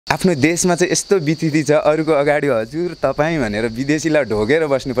आफ्नो देशमा चाहिँ यस्तो विधिति छ अरूको अगाडि हजुर तपाईँ भनेर विदेशीलाई ढोगेर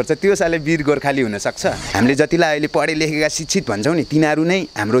बस्नुपर्छ त्यो साले वीर गोर्खाली हुनसक्छ हामीले जतिलाई अहिले पढे लेखेका शिक्षित भन्छौँ नि तिनीहरू नै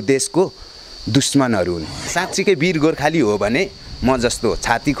हाम्रो देशको दुश्मनहरू हुन् साँच्चीकै वीर गोर्खाली हो भने म जस्तो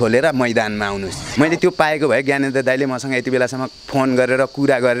छाती खोलेर मैदानमा आउनुहोस् मैले त्यो पाएको भए ज्ञानेन्द्र दाइले मसँग यति बेलासम्म फोन गरेर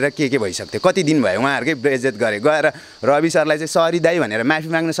कुरा गरेर के भइसक्थ्यो कति दिन भयो उहाँहरूकै बेइज्जत गरे गएर रवि सरलाई चाहिँ सरी दाइ भनेर माफी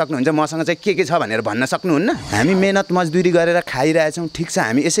माग्न सक्नुहुन्छ मसँग चाहिँ के छ भनेर भन्न सक्नुहुन्न हामी मेहनत मजदुरी गरेर खाइरहेछौँ ठिक छ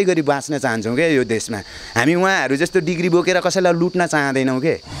हामी यसै गरी बाँच्न चाहन्छौँ क्या यो देशमा हामी उहाँहरू जस्तो डिग्री बोकेर कसैलाई लुट्न चाहँदैनौँ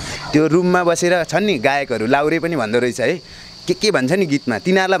के त्यो रुममा बसेर छन् नि गायकहरू लाउरे पनि भन्दो रहेछ है के भन्छ नि गीतमा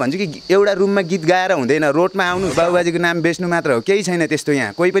तिनीहरूलाई भन्छु कि एउटा रुममा गीत गाएर हुँदैन रोडमा आउनु बाबुबाजीको नाम बेच्नु मात्र हो केही छैन त्यस्तो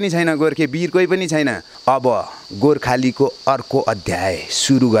यहाँ कोही पनि छैन गोर्खे वीर कोही पनि छैन अब गोर्खालीको अर्को अध्याय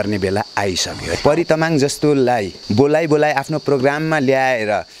सुरु गर्ने बेला आइसक्यो परि तमाङ जस्तोलाई बोलाइ आफ्नो प्रोग्राममा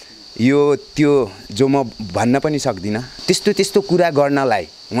ल्याएर यो त्यो जो म भन्न पनि सक्दिनँ त्यस्तो कुरा गर्नलाई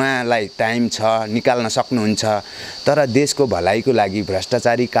उहाँलाई टाइम छ निकाल्न सक्नुहुन्छ तर देशको भलाइको लागि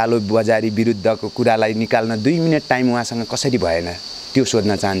भ्रष्टाचारी कालो बजारी विरुद्धको कुरालाई निकाल्न 2 मिनेट टाइम उहाँसँग कसरी भएन त्यो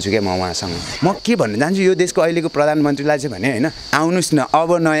सोध्न चाहन्छु क्या म उहाँसँग म के भन्न चाहन्छु यो देशको अहिलेको प्रधानमन्त्रीलाई चाहिँ भने हैन आउनुस् न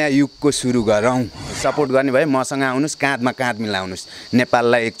अब नयाँ युगको सुरु गरौँ सपोर्ट गर्ने भए मसँग आउनुस् काँधमा काँध मिलाउनुस्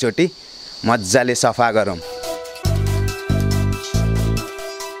नेपाललाई एकचोटि मज्जाले सफा गरौँ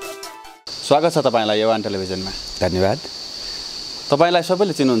स्वागत छ तपाईलाई एवान टेलिभिजनमा धन्यवाद तपाईलाई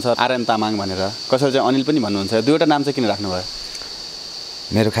सबैले चिन्नुहुन्छ आर्यन तामाङ भनेर कसैले चाहिँ अनिल पनि भन्नुहुन्छ दुईवटा नाम चाहिँ किन राख्नुभयो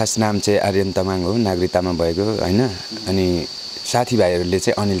मेरो खास नाम चाहिँ आर्यन तामाङ हो नागरिकतामा भएको हैन अनि साथीभाइहरूले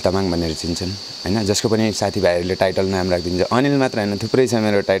चाहिँ अनिल तामाङ भनेर चिन्छन् हैन जसको पनि साथीभाइहरूले टाइटल नाम राखिदिन्छ अनिल मात्र हैन थुप्रै छ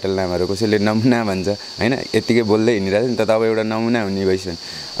मेरो टाइटल नामहरू कसैले नमुना भन्छ हैन यतिकै बोल्दै हिँडिरहेछ नि त अब एउटा नमुना हुने भइसक्यो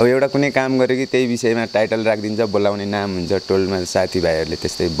अब एउटा कुनै काम गरे कि त्यही विषयमा टाइटल राखिदिन्छ बोलाउने नाम हुन्छ टोलमा साथीभाइहरूले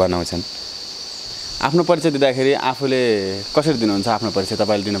त्यस्तै बनाउँछन् आफ्नो परिचय दिँदाखेरि आफूले कसरी दिनुहुन्छ आफ्नो परिचय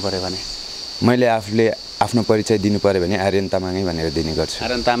तपाईले दिनु पर्यो भने मैले आफूले आफ्नो परिचय दिनु पर्यो भने आर्यन तामाङै भनेर दिने गर्छु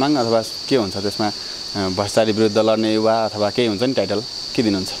आर्यन तामाङ अथवा के हुन्छ त्यसमा भ्रष्टाचारी विरुद्ध लड्ने युवा अथवा केही हुन्छ नि टाइटल के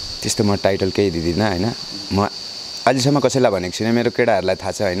दिनुहुन्छ त्यस्तो म टाइटल केही दिदिनँ हैन म अहिलेसम्म कसैलाई भनेको छैन मेरो केटाहरूलाई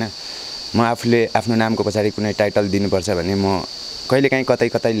थाहा छ हैन म आफूले आफ्नो नामको पछाडि कुनै टाइटल दिनुपर्छ भने म कहिलेकाहीँ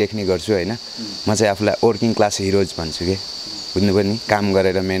कतै लेख्ने गर्छु हैन म चाहिँ आफूलाई वर्किङ क्लास हिरोज भन्छु के बुझ्नु पनि काम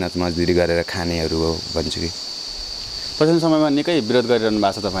गरेर मेहनत मजदुरी गरेर खानेहरू हो भन्छु कि पछिल्लो समयमा निकै विरोध गरिरहनु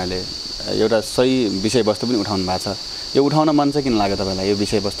भएको छ तपाईले एउटा सही विषयवस्तु पनि उठाउनु भएको छ यो उठाउन मन चाहिँ किन लाग्यो तपाईलाई यो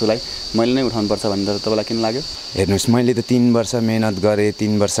विषयवस्तुलाई मैले नै उठाउनुपर्छ भनेर तपाईलाई किन लाग्यो हेर्नुस् मैले त 3 वर्ष मेहनत गरेँ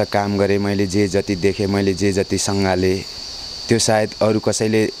 3 वर्ष काम गरेँ मैले जे जति देखेँ मैले जे जति सँगाले त्यो सायद अरू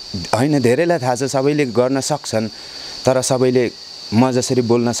कसैले हैन धेरैलाई थाहा छ सबैले गर्न सक्छन् तर सबैले म जसरी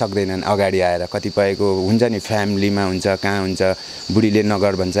बोल्न सक्दैनन् अगाडि आएर कतिपयको हुन्छ नि फ्यामिलीमा हुन्छ कहाँ हुन्छ बुढीले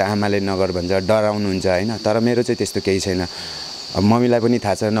नगर भन्छ आमाले नगर भन्छ डराउनुहुन्छ हैन तर मेरो चाहिँ त्यस्तो केही छैन अब मम्मीलाई पनि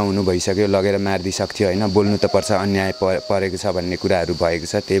थाहा छ नहुनु भइसक्यो लगेर मार्दिसक्थ्यो हैन बोल्नु त पर्छ अन्याय परेको छ भन्ने कुराहरू भएको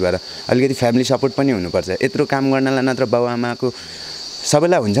छ त्यही भएर अलिकति फ्यामिली सपोर्ट पनि हुनुपर्छ यत्रो काम गर्नलाई नत्र बाउआमाको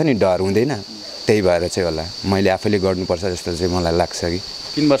सबैलाई हुन्छ नि डर हुँदैन त्यही भएर चाहिँ होला मैले आफैले गर्नुपर्छ जस्तो चाहिँ मलाई लाग्छ कि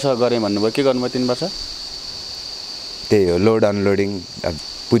 3 वर्ष गरेँ भन्नुभयो के गर्नुभयो 3 वर्ष त्यही हो लोड अनलोडिङ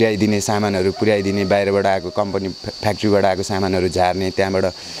पुर्याइदिने सामानहरू पुर्याइदिने बाहिरबाट आएको कम्पनी फ्याक्ट्रीबाट आएको सामानहरू झार्ने त्यहाँबाट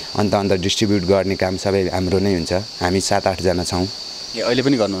अन्त डिस्ट्रिब्युट गर्ने काम सबै हाम्रो नै हुन्छ हामी 7-8 जना छौँ अहिले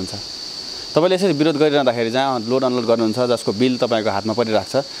पनि गर्नुहुन्छ तपाईले यसरी विरोध गरिरहँदाखेरि जहाँ लोड अनलोड गर्नुहुन्छ जसको बिल तपाईको हातमा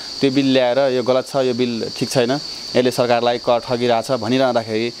परिराख्छ त्यो बिल ल्याएर यो गलत छ यो बिल ठीक छैन यसले सरकारलाई कर ठगिरहेछ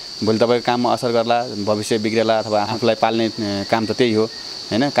भनिरहँदाखेरि भोलि तपाईको काममा असर गर्ला भविष्य बिग्रेला अथवा आफूलाई पाल्ने काम त त्यही हो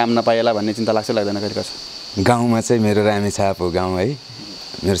हैन काम नपाएला भन्ने चिन्ता लाग्छ लाग्दैन कहिले कसो गाउँमा चाहिँ मेरो रामेछाप हो गाउँ है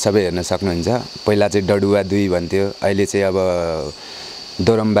मेरो सबै हेर्न सक्नुहुन्छ पहिला चाहिँ डडुवा 2 भन्थ्यो अहिले चाहिँ अब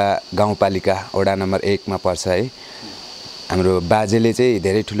दोरम्बा गाउँपालिका वडा नम्बर 1 मा पर्छ है हाम्रो बाजेले चाहिँ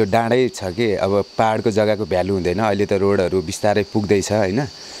धेरै ठुलो डाँडै छ कि अब पहाडको जग्गाको भ्यालु हुँदैन अहिले त रोडहरू बिस्तारै पुग्दैछ हैन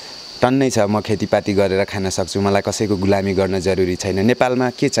टन्नै छ म खेतीपाती गरेर खान सक्छु मलाई कसैको गुलामी गर्न जरुरी छैन नेपालमा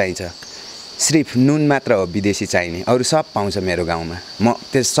के चाहिन्छ सिर्फ नुन मात्र हो विदेशी चाहिने अरु सब पाउँछ मेरो गाउँमा म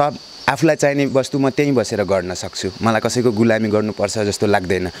त्यो सब आफुलाई चाहिने वस्तु म त्यही बसेर गर्न सक्छु मलाई कसैको गुलामी गर्नुपर्छ जस्तो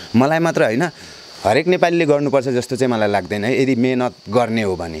लाग्दैन मलाई मात्र हैन हरेक नेपालीले गर्नुपर्छ जस्तो चाहिँ मलाई लाग्दैन यदि मेहनत गर्ने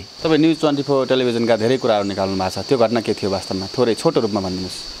हो भने तपाई न्यूज 24 टेलिभिजनका धेरै कुराहरू निकाल्नु भएको छ त्यो घटना के थियो वास्तवमा थोरै छोटो रूपमा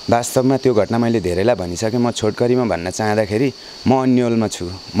भन्दिनुस् वास्तवमा त्यो घटना मैले धेरैलाई भनिसके म छोटकरीमा भन्न चाहँदाखेरि म अन्यलमा छु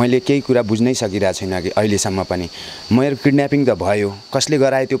मैले केही कुरा बुझ्नै सकिरा छैन कि अहिलेसम्म पनि मेरो किडन्यापिङ त भयो कसले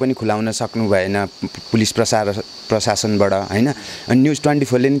गरायो त्यो पनि खुलाउन सक्नु भएन पुलिस प्रशासनबाट हैन अनि न्यूज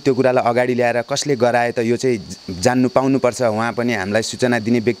 24 ले नि त्यो कुरालाई अगाडि ल्याएर कसले गरायो त यो चाहिँ जान्नु पाउनु पर्छ उहाँ पनि हामीलाई सूचना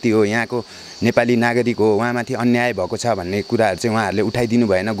दिने व्यक्ति हो यहाँको नेपाली नागरिक हो उहाँमाथि अन्याय भएको छ भन्ने कुराहरु चाहिँ उहाँहरुले उठाइदिनु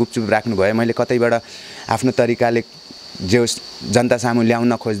भएन गुपचुप राख्नु भयो मैले कतैबाट आफ्नो तरिकाले जे होस् जनता सामु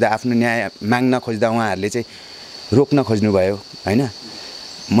ल्याउन खोज्दा आफ्नो न्याय माग्न खोज्दा उहाँहरूले चाहिँ रोक्न खोज्नुभयो हैन।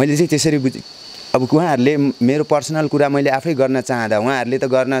 मैले चाहिँ त्यसरी अब उहाँहरूले मेरो पर्सनल कुरा मैले आफै गर्न चाहँदा उहाँहरूले त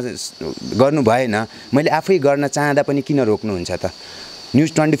गर्नु भएन, मैले आफै गर्न चाहँदा पनि किन रोक्नुहुन्छ त?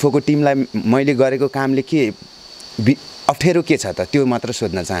 न्युज 24 को टिमलाई मैले गरेको कामले के अप्ठ्यारो के छ त त्यो मात्र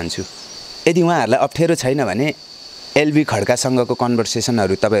सोध्न चाहन्छु। यदि उहाँहरूलाई अप्ठ्यारो छैन भने एलबी खड्कासँगको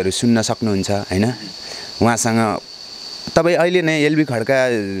कन्भर्सेसनहरू तपाईँहरू सुन्न सक्नुहुन्छ हैन। उहाँसँग तपाईँ अहिले नै एलबी खड्का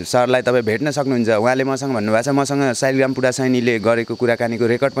सरलाई तपाईँ भेट्न सक्नुहुन्छ। उहाँले मसँग भन्नुभएको छ मसँग साइलग्राम पुडासैनीले गरेको कुराकानीको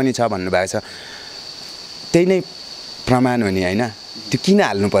रेकर्ड पनि छ भन्नुभएको छ। त्यही नै प्रमाण हो नि हैन। त्यो किन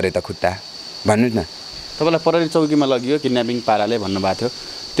हाल्नु पर्यो त खुट्टा भन्नुहोस् न। तपाईँलाई प्रहरी चौकीमा लगियो किडन्यापिङ पाराले भन्नुभएको थियो,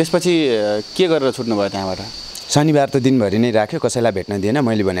 त्यसपछि के गरेर छुट्नुभयो त्यहाँबाट? शनिबार त दिनभरि नै राख्यो, कसैलाई भेट्न दिएन।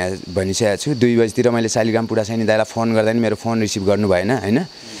 मैले भनिसकेको छु 2 बजीतिर मैले साइलग्राम पुडासैनी दाइलाई फोन गर्दा नि मेरो फोन रिसिभ गर्नु भएन हैन।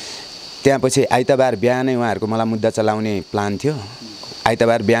 त्यहाँपछि आइतबार बिहानै उहाँहरूको मलाई मुद्दा चलाउने प्लान थियो।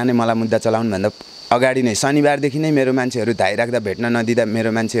 आइतबार बिहानै मलाई मुद्दा चलाउनुभन्दा अगाडि नै शनिबारदेखि नै मेरो मान्छेहरू धाइराख्दा भेट्न नदिँदा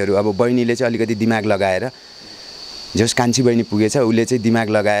मेरो मान्छेहरू अब बहिनीले चाहिँ अलिकति दिमाग लगाएर जस कान्छी बहिनी पुगेछ उसले चाहिँ दिमाग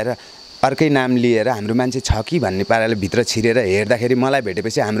लगाएर अर्कै नाम लिएर हाम्रो मान्छे छ कि भन्ने पाराले भित्र छिरेर हेर्दाखेरि मलाई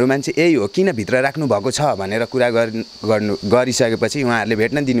भेटेपछि हाम्रो मान्छे यही हो किन भित्र राख्नु भएको छ भनेर कुरा गरिसकेपछि उहाँहरूले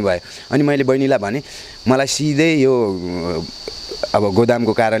भेट्न दिनुभयो। अनि मैले बहिनीलाई भने मलाई सिधै यो अब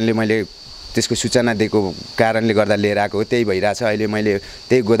गोदामको कारणले मैले त्यसको सूचना दिएको कारणले गर्दा लिएर आएको हो, त्यही भइरहेछ। अहिले मैले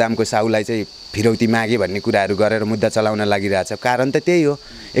त्यही गोदामको साउलाई चाहिँ फिरौती मागे भन्ने कुराहरू गरेर मुद्दा चलाउन लागिरहेछ। कारण त त्यही हो।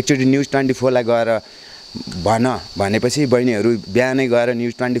 एकचोटि न्युज 24 लाई गएर भनेपछि बहिनीहरू बिहानै गएर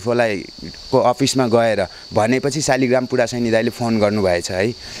न्युज 24 लाई को अफिसमा गएर भनेपछि सालिग्राम पुडासैनी दाइले फोन गर्नुभएछ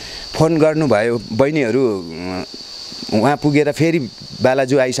है। फोन गर्नुभयो बहिनीहरू उहाँ पुगेर फेरि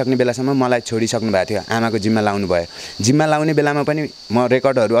बालाजु आइसक्ने बेलासम्म मलाई छोडिसक्नु भएको थियो। आमाको जिम्मा लाउनु भयो। जिम्मा लाउने बेलामा पनि म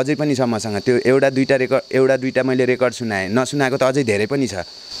रेकर्डहरू अझै पनि छ मसँग। त्यो एउटा दुईटा मैले रेकर्ड सुनाएँ, नसुनाएको त अझै धेरै पनि छ।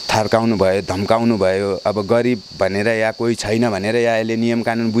 थर्काउनु भयो, धम्काउनु भयो, अब गरिब भनेर या कोही छैन भनेर या यसले नियम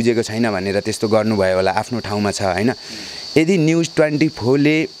कानुन बुझेको छैन भनेर त्यस्तो गर्नुभयो होला, आफ्नो ठाउँमा छ हैन। यदि न्युज 24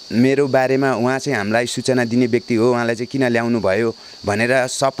 ले मेरो बारेमा उहाँ चाहिँ हामीलाई सूचना दिने व्यक्ति हो, उहाँलाई चाहिँ किन ल्याउनु भयो भनेर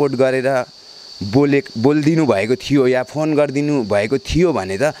सपोर्ट गरेर बोलिदिनु भएको थियो या फोन गरिदिनु भएको थियो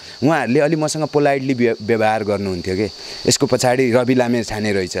भने त उहाँहरूले अलि मसँग पोलाइटली व्यवहार गर्नुहुन्थ्यो के। यसको पछाडि रवि लामे छाने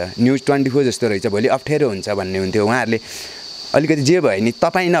रहेछ, न्युज 24 जस्तो रहेछ, भोलि अप्ठ्यारो हुन्छ भन्ने हुन्थ्यो। उहाँहरूले अलिकति जे भयो नि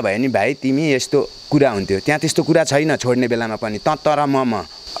तपाईँ नभए नि भाइ तिमी यस्तो कुरा हुन्थ्यो। त्यहाँ त्यस्तो कुरा छैन छोड्ने बेलामा पनि तर म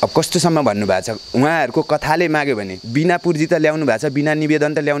अब कस्तोसम्म भन्नुभएको छ। उहाँहरूको कथाले माग्यो भने बिना पुर्जी त ल्याउनु भएको छ, बिना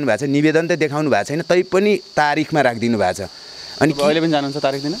निवेदन त ल्याउनु भएको छ, निवेदन त देखाउनु भएको छैन, तैपनि तारिखमा राखिदिनु भएको छ। अनि अहिले पनि जानुहुन्छ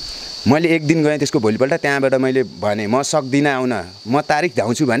तारिख दिन? मैले एक दिन गएँ, त्यसको भोलिपल्ट त्यहाँबाट मैले भने म सक्दिनँ आउन, म तारिख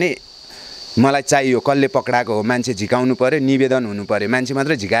धाउँछु भने मलाई चाहियो कसले पक्राएको हो, मान्छे झिकाउनु पर्यो, निवेदन हुनु पर्यो। मान्छे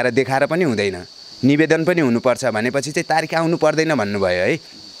मात्र झिकाएर देखाएर पनि हुँदैन, निवेदन पनि हुनुपर्छ भनेपछि चाहिँ तारिख आउनु पर्दैन भन्नुभयो है।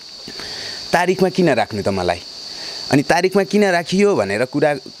 तारिखमा किन राख्नु त मलाई? अनि तारिखमा किन राखियो भनेर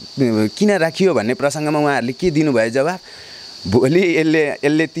कुरा किन राखियो भन्ने प्रसङ्गमा उहाँहरूले के दिनुभयो जवाब? भोलि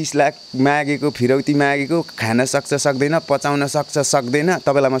यसले 30 लाख मागेको, फिरौती मागेको, खान सक्छ सक्दैन, पचाउन सक्छ सक्दैन,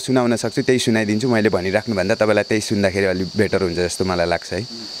 तपाईँलाई म सुनाउन सक्छु, त्यही सुनाइदिन्छु। मैले भनिराख्नुभन्दा तपाईँलाई त्यही सुन्दाखेरि अलि बेटर हुन्छ जस्तो मलाई लाग्छ है।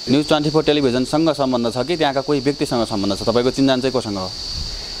 न्युज 24 टेलिभिजनसँग सम्बन्ध छ कि त्यहाँका कोही व्यक्तिसँग सम्बन्ध छ? तपाईँको चिन्जान चाहिँ कोसँग हो?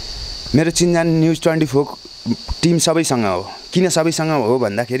 मेरो चिन्जान न्युज 24 टिम सबैसँग हो। किन सबैसँग हो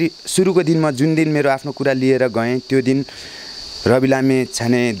भन्दाखेरि सुरुको दिनमा जुन दिन मेरो आफ्नो कुरा लिएर गएँ त्यो दिन रवि लामे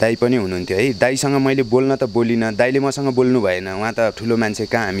छाने दाइ पनि हुनुहुन्थ्यो है। दाइसँग मैले बोल्न त बोलिनँ, दाइले मसँग बोल्नु भएन। उहाँ त ठुलो मान्छे,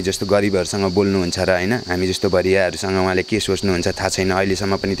 कहाँ हामी जस्तो गरिबहरूसँग बोल्नुहुन्छ र हैन। हामी जस्तो भरियाहरूसँग उहाँले के सोच्नुहुन्छ थाहा छैन,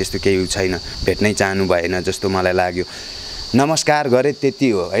 अहिलेसम्म पनि त्यस्तो केही छैन, भेट्नै चाहनु भएन जस्तो मलाई लाग्यो। नमस्कार गरेँ त्यति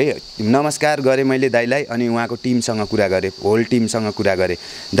हो है। नमस्कार गरेँ मैले दाइलाई, अनि उहाँको टिमसँग कुरा गरेँ, होल टिमसँग कुरा गरेँ।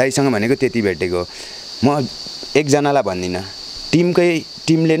 दाइसँग भनेको त्यति भेटेको। म एकजनालाई भन्दिनँ,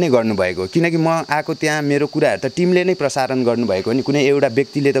 टिमले नै गर्नुभएको, किनकि म आएको त्यहाँ मेरो कुराहरू त टिमले नै प्रसारण गर्नुभएको हो नि, कुनै एउटा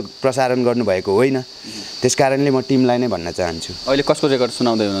व्यक्तिले त प्रसारण गर्नुभएको होइन। त्यसकारणले म टिमलाई नै भन्न चाहन्छु। अहिले कसको रेकर्ड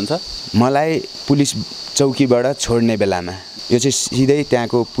सुनाउँदै हुनुहुन्छ? मलाई पुलिस चौकीबाट छोड्ने बेलामा, यो चाहिँ सिधै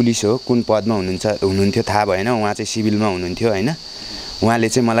त्यहाँको पुलिस हो, कुन पदमा हुनुहुन्थ्यो थाहा भएन, उहाँ चाहिँ सिभिलमा हुनुहुन्थ्यो हैन। उहाँले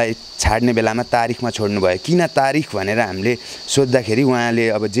चाहिँ मलाई छाड्ने बेलामा तारिखमा छोड्नु भयो। किन तारिख भनेर हामीले सोद्धाखेरि उहाँले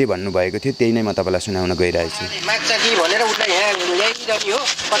अब जे भन्नुभएको थियो त्यही नै म तपाईँलाई सुनाउन गइरहेको छु। माग्छ कि भनेर उसलाई यहाँ ल्याइरहने हो,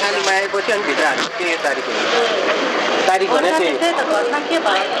 पठालीमा आएपछि अनि भित्र हाल्नु के तारिख हो? तारिख भने चाहिँ घटना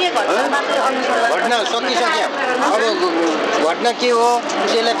सकिसक्यो। अब घटना के हो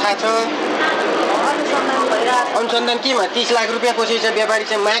उसैलाई थाहा छ। अनुसन्धान केमा 30 लाख रुपियाँ कसैछ व्यापारी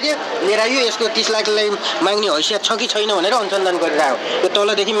चाहिँ माग्यो लिएर आयो यसको 30 लाखलाई माग्ने हैसियत छ कि छैन भनेर अनुसन्धान गरिरहेको यो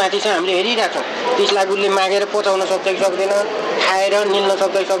तलदेखि माथि चाहिँ हामीले हेरिरहेछौँ 30 लाख उसले मागेर पचाउन सक्छ कि सक्दैन खाएर निल्न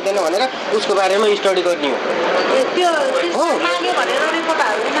सक्छ कि सक्दैन भनेर उसको बारेमा स्टडी गर्ने हो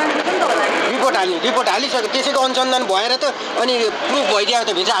रिपोर्ट हालिसक्यो त्यसैको अनुसन्धान भएर त अनि प्रुफ भइदिएको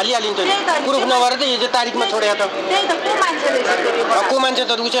त भिजा हालिहालिन्छ नि प्रुफ नभएर त हिजो तारिकमा छोड्या त को मान्छे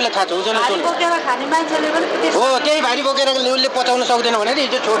त उसैलाई थाहा छ उसैले हो त्यही भारी बोकेर उसले पचाउन सक्दैन भनेर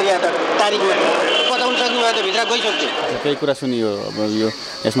हिजो छोडिया त तारिकमा पचाउन सक्ने भए त भित्र गइसक्थ्यो केही कुरा सुनियो अब यो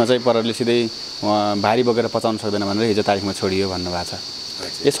यसमा चाहिँ प्रहरीले सिधै भारी बोकेर पचाउन सक्दैन भनेर हिजो तारिकमा छोडियो भन्नुभएको छ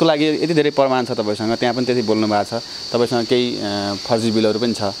यसको लागि यति धेरै प्रमाण छ तपाईसँग त्यहाँ पनि त्यति बोल्नु भएको छ तपाईसँग केही फर्जी बिलहरू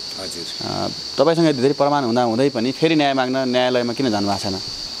पनि छ हजुर तपाईसँग यति धेरै प्रमाण हुँदै पनि फेरि न्याय माग्न न्यायालयमा किन जानु भएको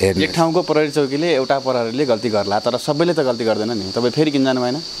छैन एक ठाउँको प्रहरी चौकीले एउटा प्रहरीले गल्ती गर्ला तर सबैले त गल्ती गर्दैन नि तपाईँ फेरि किन जानु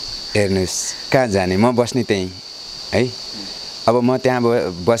भएन हेर्नुहोस् कहाँ जाने म बस्ने त्यहीँ है अब म त्यहाँ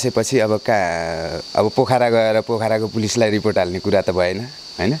बसेपछि अब अब पोखरा गएर पोखराको पुलिसलाई रिपोर्ट हाल्ने कुरा त भएन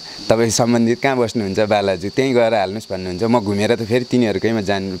हैन तपाईँ सम्बन्धित कहाँ बस्नुहुन्छ बालाजु त्यहीँ गएर हाल्नुहोस् भन्नुहुन्छ म घुमेर त फेरि तिनीहरूकैमा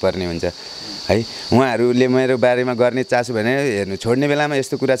जानुपर्ने हुन्छ है उहाँहरूले मेरो बारेमा गर्ने चासो भने हेर्नु छोड्ने बेलामा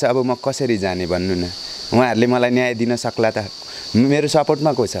यस्तो कुरा छ अब म कसरी जाने भन्नु न उहाँहरूले मलाई न्याय दिन सक्ला त मेरो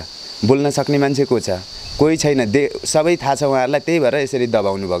सपोर्टमा को छ बोल्न सक्ने मान्छे को छ कोही छैन सबै थाहा छ उहाँहरूलाई त्यही भएर यसरी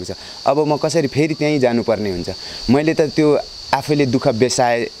दबाउनु भएको छ अब म कसरी फेरि त्यहीँ जानुपर्ने हुन्छ मैले त त्यो आफैले दुःख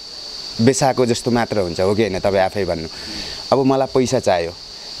बेसाएको जस्तो मात्र हुन्छ हो कि होइन तपाईँ आफै भन्नु अब मलाई पैसा चाहियो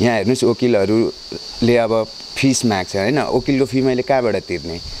यहाँ हेर्नुहोस् वकिलहरूले अब फिस माग्छ होइन वकिलको फी मैले कहाँबाट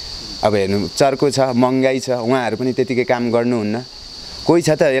तिर्ने अब हेर्नु चर्को छ महँगाई छ उहाँहरू पनि त्यतिकै काम गर्नुहुन्न कोही छ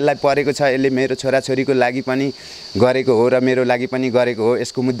त यसलाई परेको छ यसले मेरो छोराछोरीको लागि पनि गरेको हो र मेरो लागि पनि गरेको हो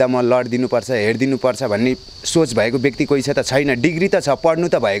यसको मुद्दा म लडिदिनुपर्छ हेरिदिनुपर्छ भन्ने सोच भएको व्यक्ति कोही छ त छैन डिग्री त छ पढ्नु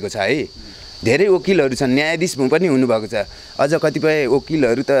त भएको छ है धेरै वकिलहरू छन् न्यायाधीश पनि हुनुभएको छ अझ कतिपय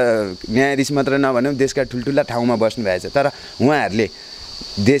वकिलहरू त न्यायाधीश मात्र नभनौँ देशका ठुल्ठुला ठाउँमा बस्नु भएको छ तर उहाँहरूले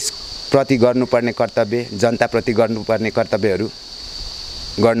देशप्रति गर्नुपर्ने कर्तव्य जनताप्रति गर्नुपर्ने कर्तव्यहरू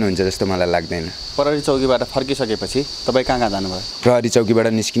गर्नुहुन्छ जस्तो मलाई लाग्दैन प्रहरी चौकीबाट फर्किसकेपछि तपाईँ कहाँ जानुभयो प्रहरी चौकीबाट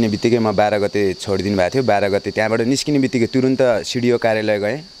निस्किने बित्तिकै म 12 गते छोडिदिनु भएको थियो 12 गते त्यहाँबाट निस्किने बित्तिकै तुरुन्त सिडिओ कार्यालय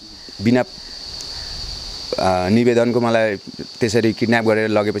गएँ बिना निवेदनको मलाई त्यसरी किडन्याप गरेर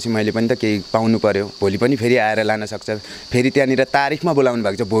लगेपछि मैले पनि त केही पाउनु पर्यो भोलि पनि फेरि आएर लान सक्छ फेरि त्यहाँनिर तारिखमा बोलाउनु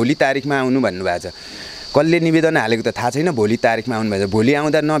भएको छ भोलि तारिखमा आउनु भन्नुभएको छ कसले निवेदन हालेको त थाहा छैन भोलि तारिखमा आउनु भएको छ भोलि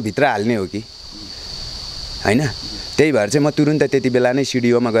आउँदा न भित्र हाल्ने हो कि हैन त्यही भएर चाहिँ म तुरुन्त त्यति बेला नै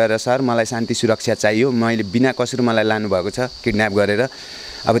सिडिओमा गएर सर मलाई शान्ति सुरक्षा चाहियो मैले बिना कसुर मलाई लानुभएको छ किडन्याप गरेर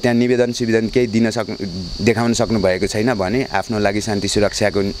अब त्यहाँ निवेदन केही देखाउन सक्नु भएको छैन भने आफ्नो लागि शान्ति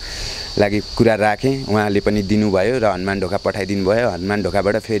सुरक्षाको लागि कुरा राखेँ उहाँले पनि दिनुभयो र हनुमान ढोका पठाइदिनु भयो हनुमान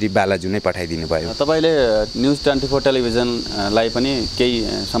ढोकाबाट फेरि बालाजु नै पठाइदिनु भयो तपाईले न्युज 24 टेलिभिजनलाई पनि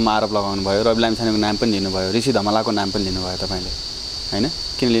केही सम्म आरोप लगाउनु भयो रवि लामिछानेको नाम पनि लिनुभयो ऋषि धमलाको नाम पनि लिनुभयो तपाईले हैन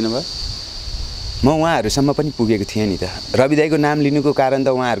किन लिनुभयो म उहाँहरूसम्म पनि पुगेको थिएँ नि त रवि दाइको नाम लिनुको कारण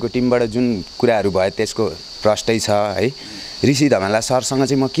त उहाँहरूको टिमबाट जुन कुराहरू भयो त्यसको प्रष्टै छ है ऋषि धमला सरसँग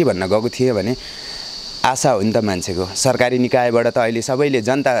चाहिँ म के भन्न गएको थिएँ भने आशा हो नि त मान्छेको सरकारी निकायबाट त अहिले सबैले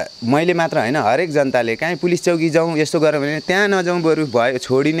जनता मैले मात्र हैन हरेक जनताले कहीँ पुलिस चौकी जाउँ यस्तो गरौँ भने त्यहाँ नजाउँ बरु भयो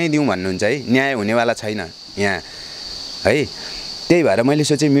छोडी नै दिउँ भन्नुहुन्छ है न्याय हुनेवाला छैन यहाँ है त्यही भएर मैले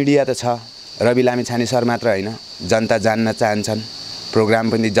सोचेँ मिडिया त छ रवि लामिछाने सर मात्र हैन जनता जान्न चाहन्छन् प्रोग्राम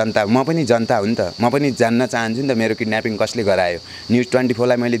पनि जनता म पनि जनता हो नि त म पनि जान्न चाहन्छु नि त मेरो किडन्यापिङ कसले गरायो न्युज 24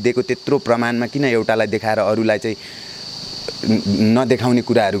 लाई मैले दिएको त्यत्रो प्रमाणमा किन एउटालाई देखाएर अरूलाई चाहिँ नदेखाउने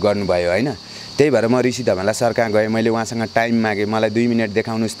कुराहरू गर्नुभयो हैन त्यही भएर म ऋषि धमला सर कहाँ गएँ मैले उहाँसँग टाइम मागेँ मलाई 2 मिनेट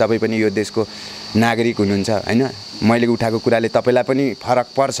देखाउनुहोस् तपाईँ पनि यो देशको नागरिक हुनुहुन्छ हैन मैले उठाएको कुराले तपाईँलाई पनि फरक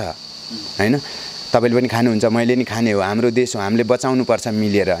पर्छ हैन तपाईले पनि खानुहुन्छ मैले नि खाने हो हाम्रो देश हो हामीले बचाउनु पर्छ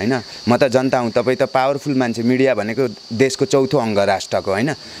मिलेर हैन म त जनता हुँ तपाईँ त पावरफुल मान्छे मिडिया भनेको देशको चौथो अङ्ग राष्ट्रको हैन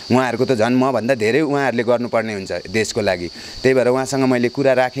उहाँहरूको त झन् म भन्दा धेरै उहाँहरूले गर्नुपर्ने हुन्छ देशको लागि त्यही भएर उहाँसँग मैले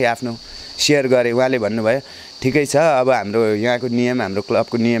कुरा राखेँ आफ्नो शेयर गरेँ उहाँले भन्नुभयो ठिकै छ अब हाम्रो यहाँको नियम हाम्रो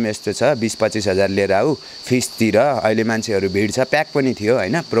क्लबको नियम यस्तो छ 20-25 हजार लिएर आऊ फिस तिर अहिले मान्छेहरू भिड छ प्याक पनि थियो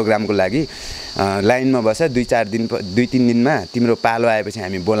हैन प्रोग्रामको लागि लाइनमा बस 2-3 दिनमा तिम्रो पालो आएपछि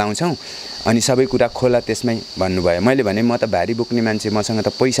हामी बोलाउँछौँ अनि सबै कुरा खोला त्यसमै भन्नुभयो मैले भने म त भारी बोक्ने मान्छे मसँग त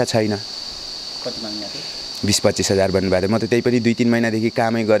पैसा छैन कति माग्नु 20-25 हजार भन्नुभयो म त त्यही पनि 2-3 महिनादेखि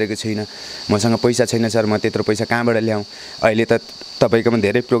कामै गरेको छैन मसँग पैसा छैन सर म त्यत्रो पैसा कहाँबाट ल्याउँ अहिले त तपाईकोमा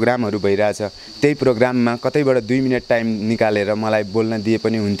धेरै प्रोग्रामहरू भइरहेछ त्यही प्रोग्राममा कतैबाट 2 मिनेट टाइम निकालेर मलाई बोल्न दिए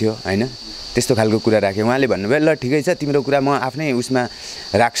पनि हुन्थ्यो हैन त्यस्तो खालको कुरा राखेँ उहाँले भन्नुभयो ल ठिकै छ तिम्रो कुरा म आफ्नै उसमा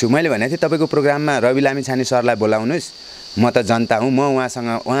राख्छु मैले भनेको थिएँ तपाईको प्रोग्राममा रवि लामिछाने सरलाई बोलाउनुस् म त जनता हुँ, म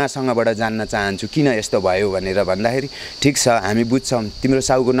उहाँसँगबाट जान्न चाहन्छु किन यस्तो भयो भनेर भन्दाखेरि ठिक छ हामी बुझ्छौँ, तिम्रो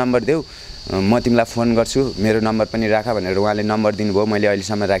साउको नम्बर देऊ, म तिमीलाई फोन गर्छु, मेरो नम्बर पनि राख भनेर उहाँले नम्बर दिनुभयो। मैले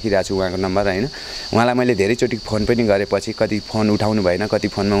अहिलेसम्म राखिरहेको छु उहाँको नम्बर होइन। उहाँलाई मैले धेरैचोटि फोन पनि गरेपछि कति फोन उठाउनु भएन, कति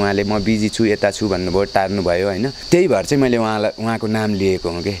फोनमा उहाँले म बिजी छु यता छु भन्नुभयो, टार्नु भयो होइन। त्यही भएर चाहिँ मैले उहाँको नाम लिएको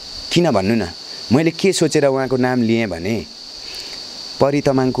हुँ कि किन भन्नु न, मैले के सोचेर उहाँको नाम लिएँ भने परी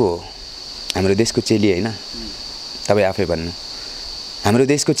तमाङको हो, हाम्रो देशको चेली होइन, तपाईँ आफै भन्नु, हाम्रो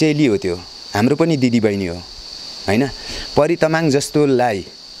देशको चेली हो त्यो, हाम्रो पनि दिदीबहिनी हो होइन। परी तमाङ जस्तोलाई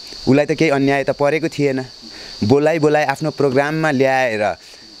उसलाई त केही अन्याय त परेको थिएन, बोलाइ आफ्नो प्रोग्राममा ल्याएर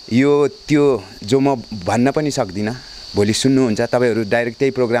यो त्यो जो म भन्न पनि सक्दिनँ, भोलि सुन्नुहुन्छ तपाईँहरू डाइरेक्ट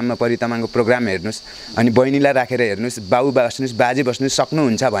त्यही प्रोग्राममा परी तमाङको प्रोग्राम हेर्नुहोस् अनि बहिनीलाई राखेर हेर्नुहोस्, बाउ बस्नुहोस् बाजे बस्नुहोस्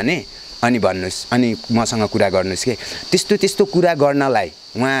सक्नुहुन्छ भने अनि भन्नुहोस्, अनि मसँग कुरा गर्नुहोस् के। त्यस्तो कुरा गर्नलाई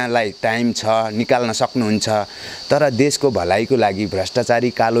उहाँलाई टाइम छ, निकाल्न सक्नुहुन्छ, तर देशको भलाइको लागि भ्रष्टाचारी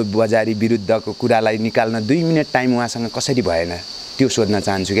कालो बजारी विरुद्धको कुरालाई निकाल्न 2 मिनट टाइम उहाँसँग कसरी भएन त्यो सोध्न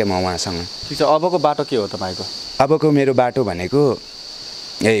चाहन्छु क्या म उहाँसँग। ठिक छ, अबको बाटो के हो तपाईँको? अबको मेरो बाटो भनेको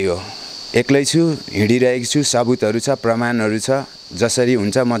यही हो, एक्लै छु, हिँडिरहेको छु, सबुतहरू छ, प्रमाणहरू छ, जसरी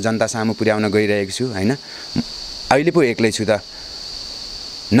हुन्छ म जनता सामु पुर्याउन गइरहेको छु होइन। अहिले पो एक्लै छु त,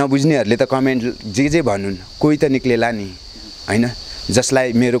 नबुझ्नेहरूले त कमेन्ट जे भन्नुन्, कोही त निक्लेला नि होइन,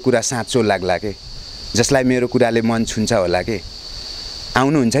 जसलाई मेरो कुरा साँचो लाग्ला के, जसलाई मेरो कुराले मन छुन्छ होला के,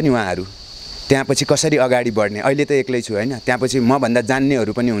 आउनुहुन्छ नि उहाँहरू। त्यहाँपछि कसरी अगाडि बढ्ने, अहिले त एक्लै छु होइन, त्यहाँपछि मभन्दा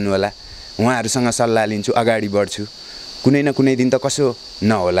जान्नेहरू पनि हुनु होला, उहाँहरूसँग सल्लाह लिन्छु, अगाडि बढ्छु। कुनै न कुनै दिन त कसो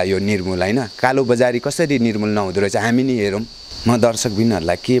नहोला यो निर्मूल होइन, कालो बजारी कसरी निर्मूल नहुँदो रहेछ हामी नि हेरौँ। म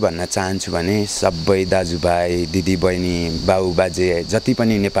दर्शकबिनहरूलाई के भन्न चाहन्छु भने सबै दाजुभाइ दिदीबहिनी बाउ बाजे जति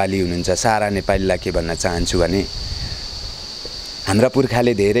पनि नेपाली हुनुहुन्छ सारा नेपालीलाई के भन्न चाहन्छु भने हाम्रा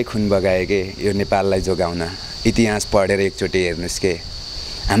पुर्खाले धेरै खुन बगाए के यो नेपाललाई जोगाउन। इतिहास पढेर एकचोटि हेर्नुहोस् के,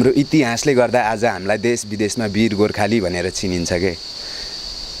 हाम्रो इतिहासले गर्दा आज हामीलाई देश विदेशमा वीर गोर्खाली भनेर चिनिन्छ के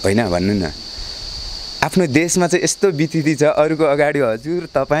होइन। भन्नु न, आफ्नो देशमा चाहिँ यस्तो बितिथि छ, अरूको अगाडि हजुर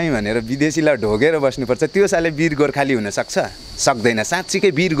तपाईँ भनेर विदेशीलाई ढोगेर बस्नुपर्छ, त्यो साले वीर गोर्खाली हुनसक्छ? सक्दैन। साँच्चीकै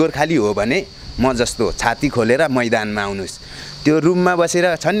वीर गोर्खाली हो भने म जस्तो छाती खोलेर मैदानमा आउनुहोस्। त्यो रुममा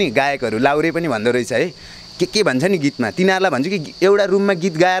बसेर छन् नि गायकहरू, लाउरे पनि भन्दो रहेछ है, के भन्छ नि गीतमा, तिनीहरूलाई भन्छु कि एउटा रुममा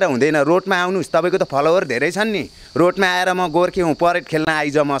गीत गाएर हुँदैन, रोडमा आउनुहोस्, तपाईँको त फलोवर धेरै छन् नि, रोडमा आएर म गोर्खे हुँ परेड खेल्न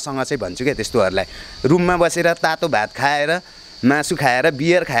आइज मसँग चाहिँ भन्छु क्या त्यस्तोहरूलाई। रुममा बसेर तातो भात खाएर मासु खाएर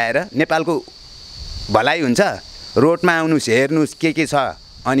बियर खाएर नेपालको भलाइ हुन्छ, रोडमा आउनुहोस्, हेर्नुहोस् के छ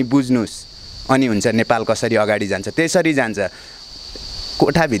अनि बुझ्नुहोस्, अनि हुन्छ नेपाल कसरी अगाडि जान्छ। त्यसरी जान्छ,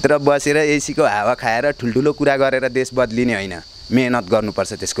 कोठाभित्र बसेर एसीको हावा खाएर ठुल्ठुलो कुरा गरेर देश बदलिने होइन, मेहनत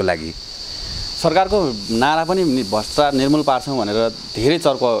गर्नुपर्छ त्यसको लागि। सरकारको नारा पनि भ्रष्टाचार निर्मूल पार्छौँ भनेर धेरै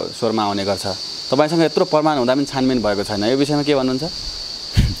चर्को स्वरमा आउने गर्छ, तपाईँसँग यत्रो प्रमाण हुँदा पनि छानबिन भएको छैन, यो विषयमा के भन्नुहुन्छ?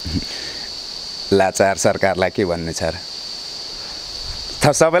 लाचार सरकारलाई के भन्नु छ र,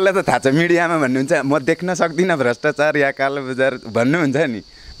 सबैलाई त थाहा छ, मिडियामा भन्नुहुन्छ म देख्न सक्दिनँ भ्रष्टाचार या कालो बजार भन्नुहुन्छ नि।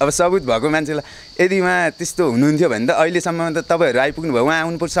 अब सबुत भएको मान्छेलाई यदि उहाँ त्यस्तो हुनुहुन्थ्यो भने त अहिलेसम्म त तपाईँहरू आइपुग्नु भयो, उहाँ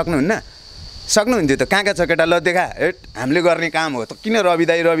आउनु सक्नुहुन्न? सक्नुहुन्थ्यो त, कहाँ छ केटा, ल देखा हेट हामीले गर्ने काम हो त, किन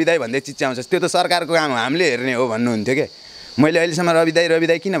रविदाई भन्दै चिच्याउँछ, त्यो त सरकारको काम हो, हामीले हेर्ने हो भन्नुहुन्थ्यो के। मैले अहिलेसम्म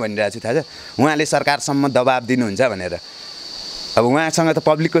रविदाई किन भनिरहेको छु थाहा छ, उहाँले सरकारसम्म दबाब दिनुहुन्छ भनेर। अब उहाँसँग त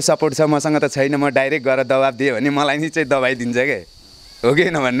पब्लिकको सपोर्ट छ, मसँग त छैन, म डाइरेक्ट गएर दबाब दिएँ भने मलाई नि चाहिँ दबाइदिन्छ के, हो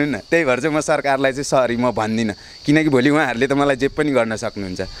कि नभन्नु न। त्यही भएर चाहिँ म सरकारलाई चाहिँ सरी म भन्दिनँ, किनकि भोलि उहाँहरूले त मलाई जे पनि गर्न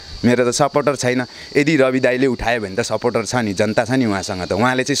सक्नुहुन्छ, मेरो त सपोर्टर छैन। यदि रविदाईले उठायो भने त सपोर्टर छ नि, जनता छ नि उहाँसँग, त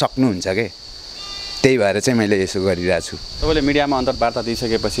उहाँले चाहिँ सक्नुहुन्छ के, त्यही भएर चाहिँ मैले यसो गरिरहेको छु। तपाईँले मिडियामा अन्तर्वार्ता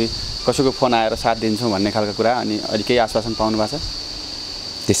दिइसकेपछि कसैको फोन आएर साथ दिन्छौँ भन्ने खालको कुरा अनि अहिले केही आश्वासन पाउनु भएको छ?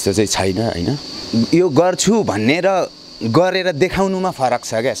 त्यस्तो चाहिँ छैन होइन, यो गर्छु भन्ने र गरेर देखाउनुमा फरक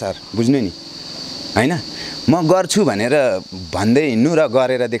छ क्या सर, बुझ्नु नि होइन। म गर्छु भनेर भन्दै हिँड्नु र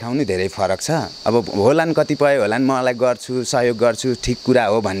गरेर देखाउनु धेरै फरक छ। अब होलान् कतिपय होलान् मलाई गर्छु सहयोग गर्छु ठिक कुरा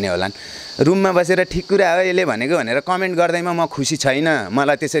हो भन्ने होलान्, रुममा बसेर ठिक कुरा हो यसले भनेको भनेर कमेन्ट गर्दैमा म खुसी छैन।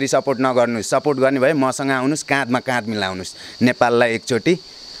 मलाई त्यसरी सपोर्ट नगर्नुहोस्, सपोर्ट गर्ने भए मसँग आउनुहोस्, काँधमा काँध मिलाउनुहोस्, नेपाललाई एकचोटि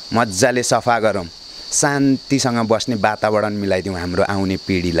मजाले सफा गरौँ, शान्तिसँग बस्ने वातावरण मिलाइदिउँ हाम्रो आउने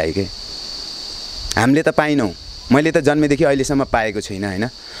पिँढीलाई के। हामीले त पाइनौँ, मैले त जन्मेदेखि अहिलेसम्म पाएको छुइनँ होइन,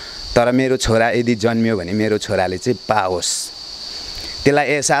 तर मेरो छोरा यदि जन्मियो भने मेरो छोराले चाहिँ पाओस्, त्यसलाई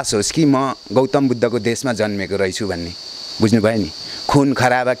एहसास होस् कि म गौतम बुद्धको देशमा जन्मेको रहेछु भन्ने, बुझ्नुभयो नि। खुन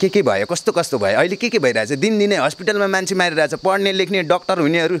खराबा के भयो, कस्तो भयो, अहिले के भइरहेछ, दिनदिनै हस्पिटलमा मान्छे मारिरहेछ, पढ्ने लेख्ने डक्टर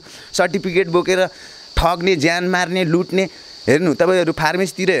हुनेहरू सर्टिफिकेट बोकेर ठग्ने, ज्यान मार्ने, लुट्ने, हेर्नु तपाईँहरू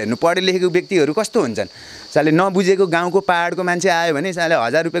फार्मेसीतिर हेर्नु पढे लेखेको व्यक्तिहरू कस्तो हुन्छन् साले नबुझेको गाउँको पहाडको मान्छे आयो भने साले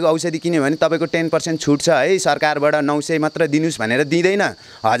 1000 रुपैयाँको औषधि किन्यो भने तपाईँको 10% छुट छ है सरकारबाट 900 मात्र दिनुस् भनेर दिँदैन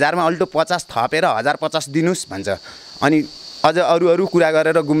 1000 मा अल्टो 50 थपेर 1050 दिनुस् भन्छ अनि अझ अरू कुरा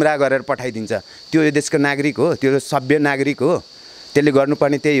गरेर गुमराह गरेर पठाइदिन्छ त्यो यो देशको नागरिक हो त्यो सभ्य नागरिक हो त्यसले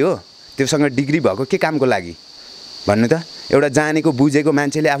गर्नुपर्ने त्यही हो त्योसँग डिग्री भएको के कामको लागि भन्नु त एउटा जानेको बुझेको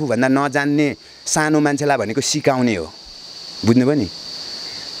मान्छेले आफूभन्दा नजान्ने सानो मान्छेलाई भनेको सिकाउने हो बुझ्नुभयो नि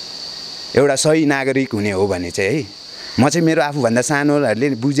एउटा सही नागरिक हुने हो भने चाहिँ है म चाहिँ मेरो आफूभन्दा सानोहरूले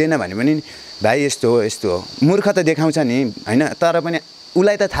बुझेन भने पनि भाइ यस्तो हो मूर्ख त देखाउँछ नि हैन तर पनि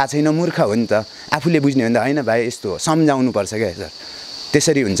उलाई त थाहा छैन मूर्ख हो नि त आफूले बुझ्ने हो नि त हैन भाइ यस्तो हो सम्झाउनु पर्छ क्या सर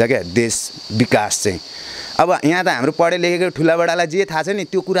त्यसरी हुन्छ क्या देश विकास चाहिँ अब यहाँ त हाम्रो पढे लेखेको ठुलाबडालाई जे थाहा छ नि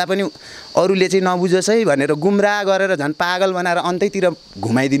त्यो कुरा पनि अरूले चाहिँ नबुझोस् है भनेर गुमराह गरेर झन् पागल बनाएर अन्तैतिर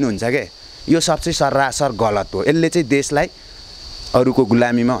घुमाइदिनुहुन्छ क्या यो सब चाहिँ सरासर गलत हो यसले चाहिँ देशलाई अरूको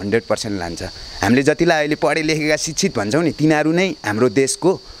गुलामीमा 100% लान्छ हामीले जतिलाई अहिले पढे लेखेका शिक्षित भन्छौँ नि तिनीहरू नै हाम्रो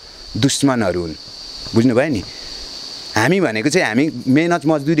देशको दुश्मनहरू हुन् बुझ्नुभयो नि हामी भनेको चाहिँ हामी मेहनत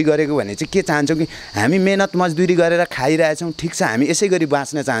मजदुरी गरेको भने चाहिँ के चाहन्छौँ कि हामी मेहनत मजदुरी गरेर खाइरहेछौँ ठिक छ हामी यसै गरी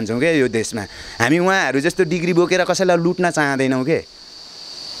बाँच्न चाहन्छौँ क्या यो देशमा हामी उहाँहरू जस्तो डिग्री बोकेर कसैलाई लुट्न चाहँदैनौँ के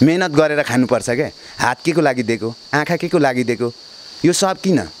मेहनत गरेर खानुपर्छ क्या हात के को लागि दिएको आँखा के को लागि दिएको यो सब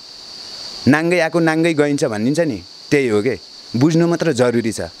किन नाङ्गै आएको नाङ्गै गइन्छ भनिन्छ नि त्यही हो के बुझ्नु मात्र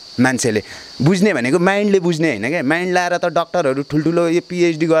जरुरी छ मान्छेले बुझ्ने भनेको माइन्डले बुझ्ने हैन के माइन्ड लाएर त डाक्टरहरू ठुल्ठुलो यो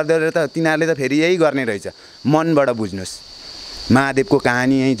पीएचडी गर्दै त तिनीहरूले त फेरि यही गर्ने रहेछ मनबाट बुझ्नुस् महादेवको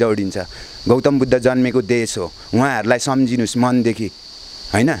कहानी यही जोडिन्छ गौतम बुद्ध जन्मेको देश हो उहाँहरूलाई सम्झिनुस् मनदेखि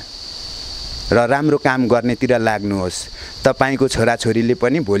हैन र राम्रो काम गर्नेतिर लाग्नुहोस् तपाईको छोराछोरीले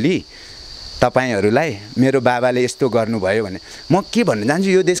पनि भोलि तपाईहरूलाई मेरो बाबाले यस्तो गर्नुभयो भने म के भन्न चाहन्छु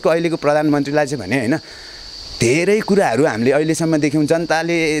यो देशको अहिलेको प्रधानमन्त्रीलाई चाहिँ भने हैन धेरै कुराहरू हामीले अहिलेसम्म देख्यौँ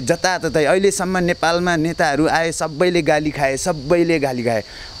जनताले जताततै अहिलेसम्म नेपालमा नेताहरू आए सबैले गाली खाए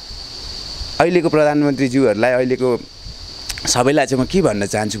अहिलेको प्रधानमन्त्रीज्यूहरूलाई अहिलेको सबैलाई चाहिँ म के भन्न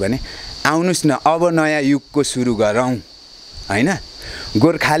चाहन्छु भने आउनुस् न अब नयाँ युगको सुरु गरौँ हैन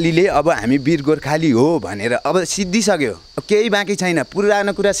गोर्खालीले अब हामी वीर गोर्खाली हो भनेर अब सिद्धिसक्यो केही बाँकी छैन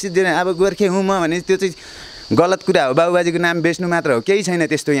पुरानो कुरा सिद्धिएन अब गोर्खे हुँ म भने त्यो चाहिँ गलत कुरा हो बाबुबाजीको नाम बेच्नु मात्र हो केही छैन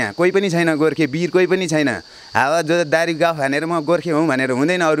त्यस्तो यहाँ कोही पनि छैन गोर्खे वीर कोही पनि छैन हावा जो दारी गाउँ भनेर म गोर्खे हुँ भनेर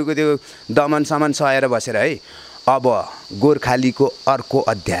हुँदैन अरूको त्यो दमन समन सहेर बसेर है अब गोर्खालीको अर्को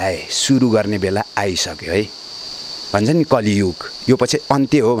अध्याय सुरु गर्ने बेला आइसक्यो है भन्छ नि कलियुग यो पछि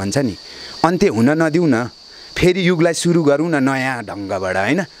अन्त्य हो भन्छ नि अन्त्य हुन नदिऊ न फेरि युगलाई सुरु गरौँ न नयाँ ढङ्गबाट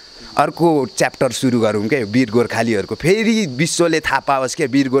हैन अर्को च्याप्टर सुरु गरौँ के वीर गोर्खालीहरूको फेरि विश्वले थाहा पाओस् के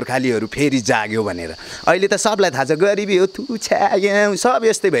वीर गोर्खालीहरू फेरि जाग्यो भनेर अहिले त सबलाई थाहा छ गरिबी हो थु छ्या सब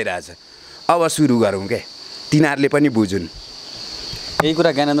यस्तै भइरहेछ अब सुरु गरौँ के तिनीहरूले पनि बुझुन् यही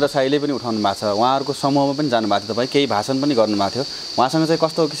कुरा ज्ञानेन्द्र साईले पनि उठाउनु भएको छ उहाँहरूको समूहमा पनि जानुभएको थियो तपाईँ केही भाषण पनि गर्नुभएको थियो उहाँसँग चाहिँ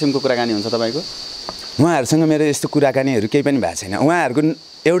कस्तो किसिमको कुराकानी हुन्छ तपाईँको उहाँहरूसँग मेरो यस्तो कुराकानीहरू केही पनि भएको छैन उहाँहरूको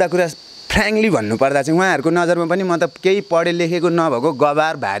एउटा कुरा फ्र्याङ्कली भन्नुपर्दा चाहिँ उहाँहरूको नजरमा पनि म त केही पढे लेखेको नभएको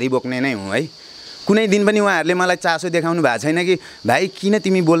गबार भारी बोक्ने नै हुँ है कुनै दिन पनि उहाँहरूले मलाई चासो देखाउनु भएको छैन कि भाइ किन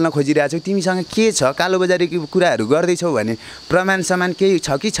तिमी बोल्न खोजिरहेछौ तिमीसँग के छ कालोबजारीको कुराहरू गर्दैछौ भने प्रमाण समान केही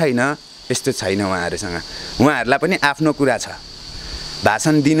छ कि छैन यस्तो छैन उहाँहरूसँग उहाँहरूलाई पनि आफ्नो कुरा छ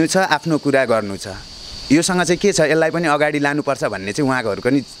भाषण दिनु छ आफ्नो कुरा गर्नु छ योसँग चाहिँ के छ यसलाई पनि अगाडि लानुपर्छ भन्ने चाहिँ उहाँहरूको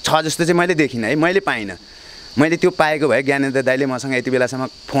पनि छ जस्तो चाहिँ मैले देखिनँ है मैले पाइनँ मैले त्यो पाएको भए ज्ञानेन्द्र दाइले मसँग यति बेलासम्म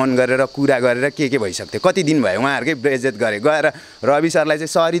फोन गरेर कुरा गरेर के भइसक्थ्यो कति दिन भयो उहाँहरूकै बेइज्जत गरे गएर रवि सरलाई चाहिँ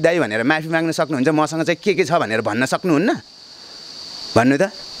सरी दाइ भनेर माफी माग्न सक्नुहुन्छ मसँग चाहिँ के छ भनेर भन्न सक्नुहुन्न भन्नु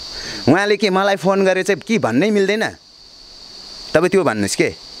त उहाँले के मलाई फोन गरेर चाहिँ के भन्नै मिल्दैन तपाईँ त्यो भन्नुहोस् के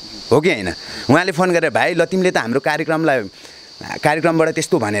हो कि होइन उहाँले फोन गरेर भाइ ल तिमीले त हाम्रो कार्यक्रमबाट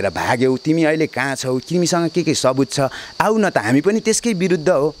त्यस्तो भनेर भाग्यौ तिमी अहिले कहाँ छौ तिमीसँग के सबुत छ आऊ न त हामी पनि त्यसकै विरुद्ध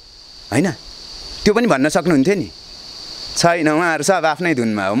हो हैन त्यो पनि भन्न सक्नुहुन्थ्यो नि छैन उहाँहरू सब आफ्नै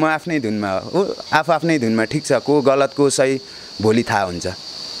धुनमा हो म आफ्नै धुनमा हो आफ्नै धुनमा ठिक छ को गलत को सही भोलि थाहा हुन्छ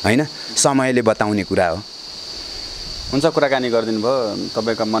हैन समयले बताउने कुरा हो हुन्छ कुराकानी गरिदिनु भयो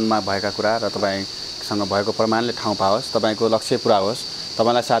तपाईँको मनमा भएका कुरा र तपाईँसँग भएको प्रमाणले ठाउँ पाओस् तपाईँको लक्ष्य पुरा होस्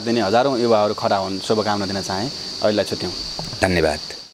तपाईँलाई साथ दिने हजारौँ युवाहरू खडा हुन् शुभकामना दिन चाहे अहिलेलाई छुट्यौँ धन्यवाद